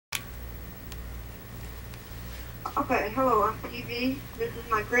Okay, hello, I'm TV. This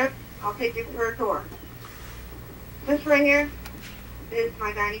is my crib. I'll take you for a tour. This right here is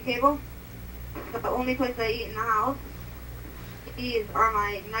my dining table. The only place I eat in the house. These are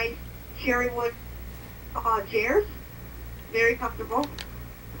my nice cherry wood chairs. Very comfortable.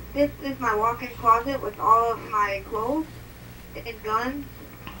 This is my walk-in closet with all of my clothes and guns.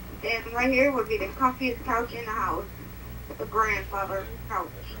 And right here would be the comfiest couch in the house. The grandfather couch.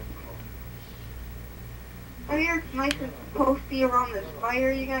 Right here it's nice and toasty around this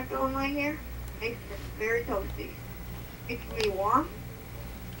fire you got going right here. Makes it very toasty. Keeps me warm.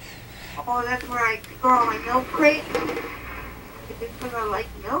 Oh, that's where I store all my milk crates. It's because I like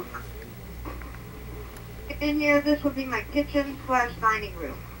milk. In here, this would be my kitchen slash dining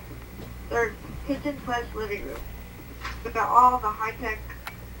room. Or kitchen slash living room. We've got all the high-tech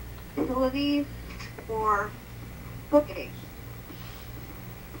facilities for cooking.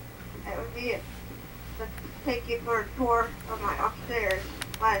 That would be it. Let's take you for a tour of my upstairs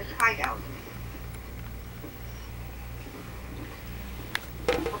slash hideout.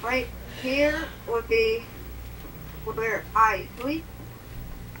 Right here would be where I sleep.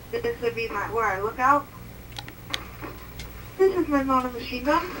 This would be where I look out. This is my motor machine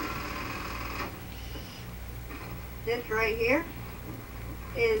gun. This right here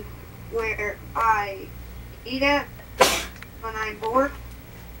is where I eat at when I'm bored.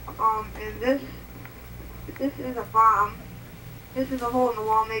 And this is a bomb. This is a hole in the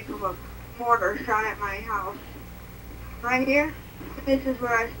wall made from a mortar shot at my house. Right here, this is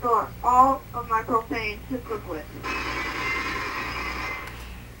where I store all of my propane to cook with.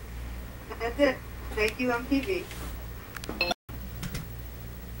 That's it. Thank you, MTV.